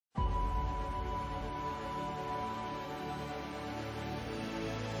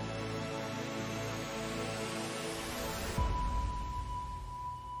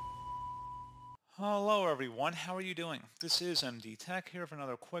Hello everyone, how are you doing? This is MD Tech here for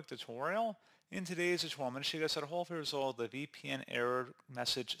another quick tutorial. In today's tutorial, I'm going to show you guys how to hopefully resolve the VPN error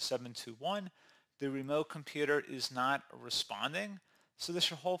message 721. The remote computer is not responding. So this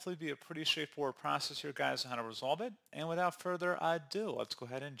should hopefully be a pretty straightforward process here, guys, on how to resolve it. And without further ado, let's go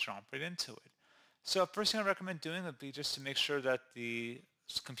ahead and jump right into it. So first thing I recommend doing would be just to make sure that the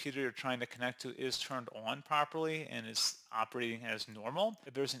computer you're trying to connect to is turned on properly and is operating as normal.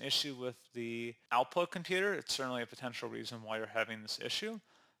 If there's an issue with the output computer, it's certainly a potential reason why you're having this issue.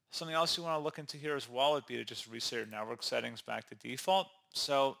 Something else you want to look into here as well would be to just reset your network settings back to default.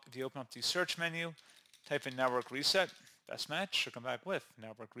 So if you open up the search menu, type in network reset, best match should come back with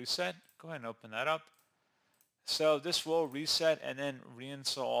network reset. Go ahead and open that up. So this will reset and then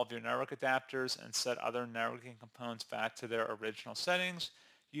reinstall all of your network adapters and set other networking components back to their original settings.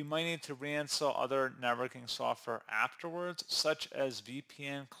 You might need to reinstall other networking software afterwards, such as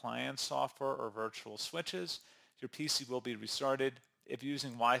VPN client software or virtual switches. Your PC will be restarted. If you're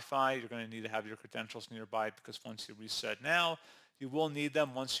using Wi-Fi, you're going to need to have your credentials nearby because once you reset now, you will need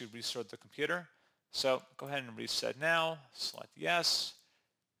them once you restart the computer. So go ahead and reset now, select yes.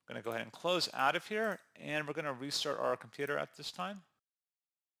 We're going to go ahead and close out of here, and we're going to restart our computer at this time.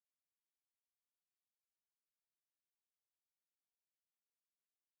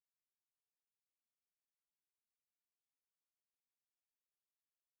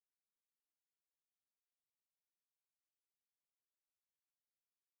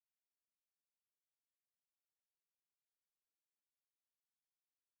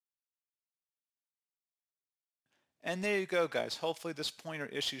 And there you go, guys. Hopefully this pointer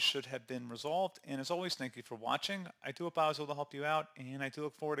issue should have been resolved. And as always, thank you for watching. I do hope I was able to help you out, and I do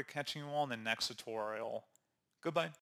look forward to catching you all in the next tutorial. Goodbye.